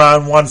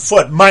On one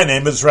foot. My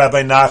name is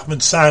Rabbi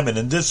Nachman Simon,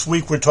 and this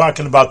week we're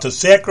talking about the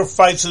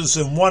sacrifices,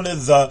 and one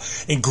of the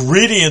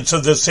ingredients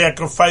of the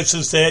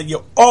sacrifices that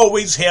you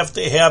always have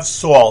to have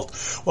salt.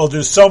 Well,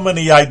 there's so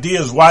many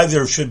ideas why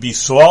there should be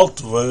salt,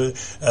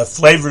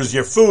 flavors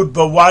your food,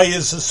 but why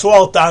is the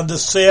salt on the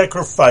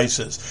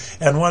sacrifices?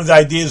 And one of the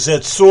ideas is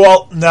that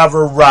salt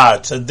never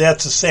rots, and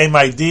that's the same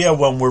idea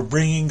when we're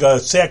bringing a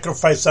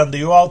sacrifice on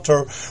the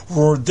altar,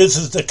 where this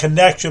is the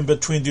connection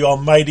between the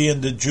Almighty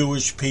and the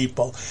Jewish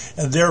people.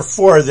 And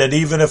therefore, that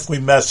even if we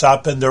mess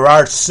up and there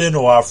are sin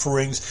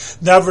offerings,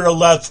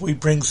 nevertheless we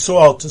bring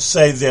salt to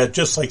say that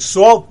just like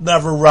salt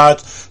never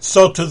rots,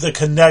 so to the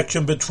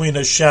connection between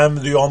Hashem,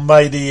 the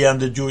Almighty, and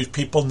the Jewish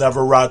people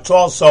never rots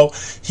also.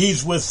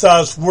 He's with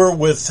us, we're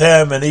with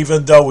Him, and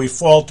even though we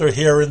falter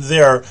here and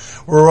there,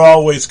 we're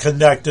always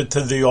connected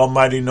to the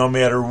Almighty no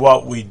matter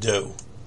what we do.